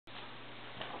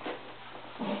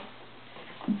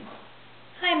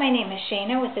my name is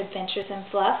Shayna with Adventures in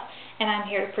Fluff, and I'm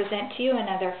here to present to you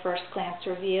another first glance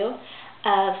review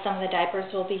of some of the diapers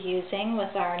we'll be using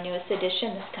with our newest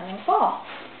edition this coming fall.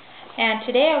 And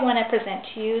today I want to present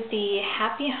to you the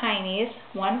Happy Heiny's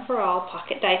One for All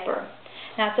pocket diaper.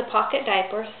 Now it's a pocket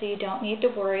diaper, so you don't need to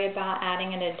worry about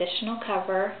adding an additional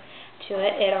cover to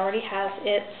it. It already has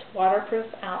its waterproof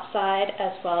outside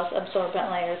as well as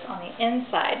absorbent layers on the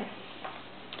inside.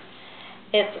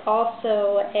 It's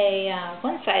also a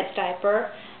one-size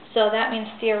diaper, so that means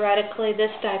theoretically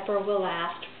this diaper will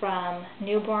last from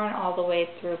newborn all the way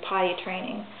through potty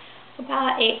training,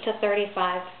 about 8 to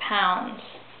 35 pounds.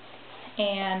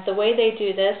 And the way they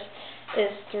do this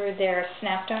is through their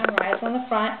snap down rise on the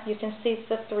front. You can see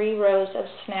the 3 rows of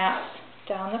snaps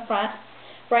down the front.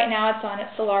 Right now it's on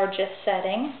its largest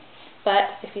setting, but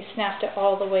if you snapped it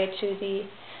all the way to the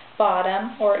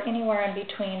bottom or anywhere in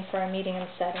between for a medium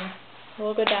setting,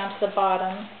 we'll go down to the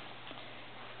bottom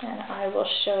and I will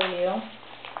show you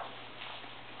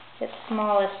its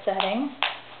smallest setting.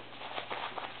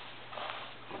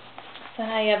 So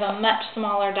now you have a much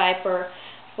smaller diaper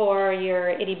for your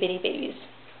itty bitty babies.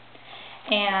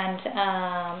 And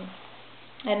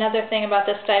another thing about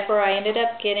this diaper, I ended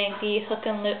up getting the hook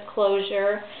and loop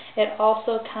closure. It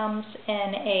also comes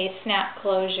in a snap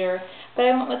closure, but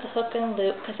I went with the hook and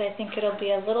loop because I think it'll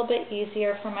be a little bit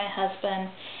easier for my husband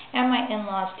and my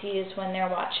in-laws to use when they're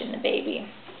watching the baby.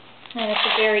 And it's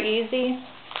very easy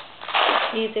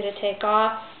to take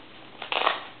off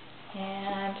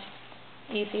and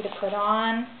easy to put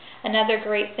on. Another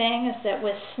great thing is that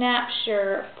with snaps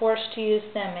you're forced to use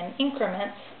them in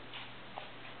increments,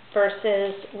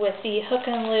 versus with the hook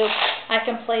and loop I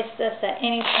can place this at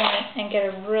any point and get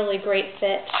a really great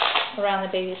fit around the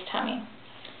baby's tummy.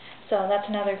 So that's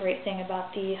another great thing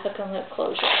about the hook and loop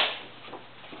closure.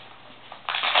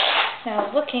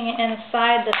 Now looking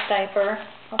inside this diaper,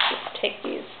 I'll just take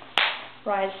these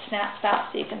rise snaps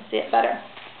out so you can see it better.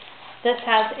 This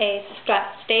has a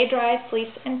stay dry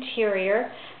fleece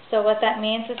interior. So what that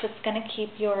means is it's going to keep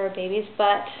your baby's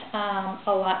butt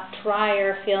a lot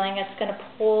drier feeling. It's going to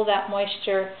pull that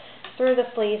moisture through the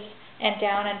fleece and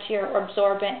down into your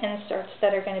absorbent inserts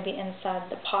that are going to be inside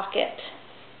the pocket.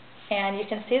 And you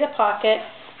can see the pocket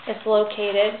is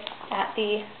located at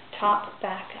the top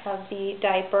back of the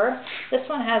diaper. This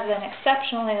one has an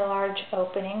exceptionally large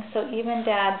opening, so even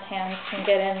Dad's hands can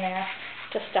get in there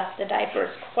to stuff the diapers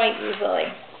quite easily.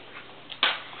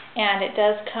 And it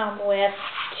does come with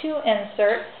 2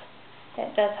 inserts.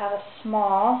 It does have a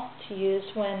small to use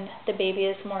when the baby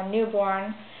is more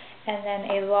newborn, and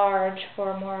then a large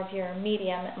for more of your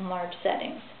medium and large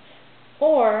settings.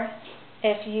 Or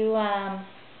if you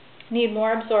need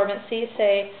more absorbency,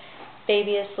 say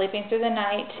baby is sleeping through the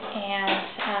night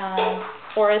and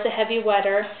or is a heavy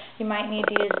wetter, you might need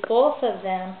to use both of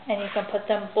them, and you can put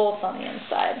them both on the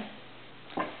inside.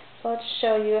 So let's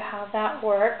show you how that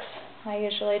works. I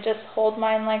usually just hold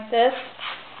mine like this,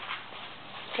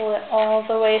 pull it all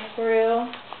the way through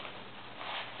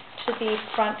to the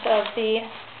front of the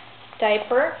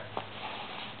diaper,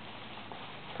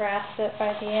 grasp it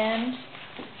by the end,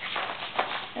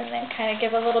 and then kind of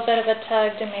give a little bit of a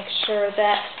tug to make sure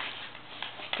that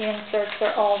the inserts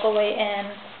are all the way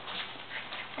in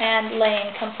and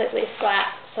laying completely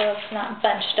flat so it's not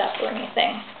bunched up or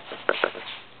anything.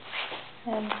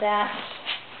 And that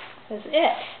is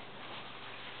it.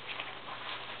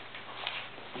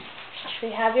 So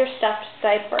you have your stuffed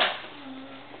diaper.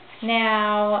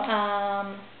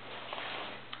 Now,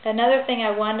 another thing I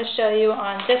wanted to show you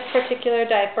on this particular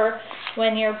diaper,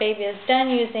 when your baby is done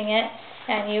using it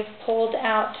and you've pulled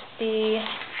out the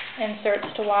inserts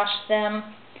to wash them,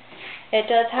 it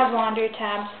does have laundry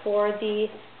tabs for the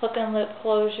hook and loop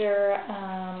closure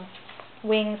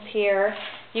wings here.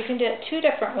 You can do it 2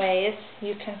 different ways.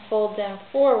 You can fold them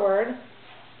forward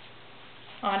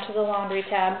onto the laundry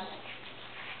tabs,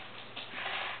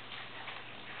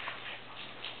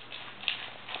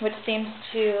 which seems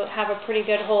to have a pretty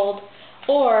good hold.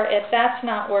 Or if that's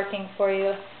not working for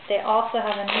you, they also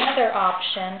have another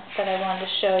option that I wanted to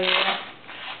show you.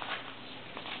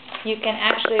 You can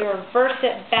actually reverse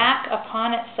it back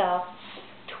upon itself,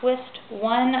 twist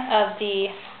one of the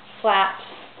flaps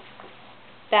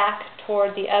back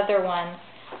toward the other one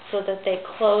so that they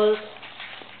close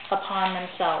upon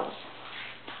themselves.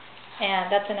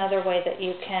 And that's another way that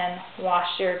you can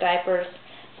wash your diapers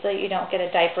so you don't get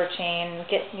a diaper chain,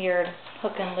 get your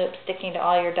hook and loop sticking to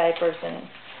all your diapers and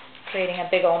creating a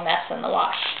big old mess in the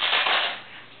wash.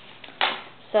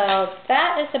 So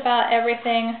that is about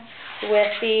everything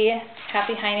with the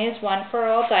Happy Heiny's One for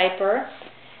All diaper.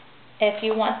 if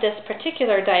you want this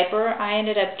particular diaper, I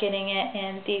ended up getting it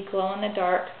in the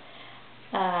glow-in-the-dark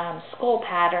skull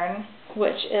pattern,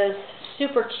 which is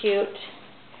super cute.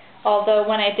 Although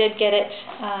when I did get it,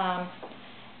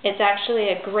 it's actually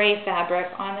a gray fabric.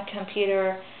 On the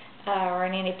computer or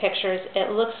in any pictures,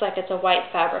 it looks like it's a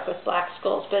white fabric with black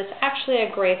skulls, but it's actually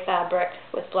a gray fabric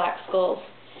with black skulls.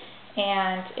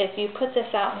 And if you put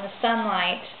this out in the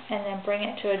sunlight and then bring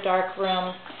it to a dark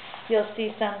room, you'll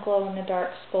see some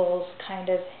glow-in-the-dark skulls kind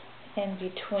of in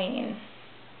between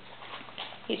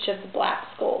each of the black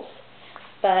skulls.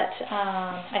 But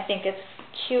I think it's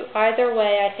cute either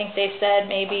way. I think they said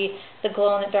maybe the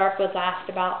glow-in-the-dark would last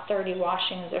about 30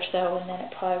 washings or so, and then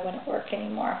it probably wouldn't work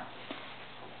anymore.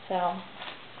 So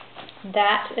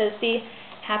that is the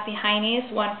Happy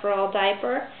Heiny's One for All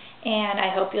diaper, and I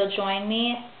hope you'll join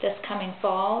me this coming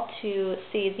fall to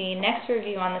see the next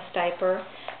review on this diaper,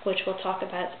 which will talk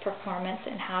about its performance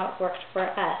and how it worked for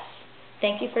us.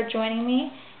 Thank you for joining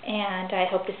me, and I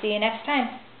hope to see you next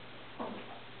time.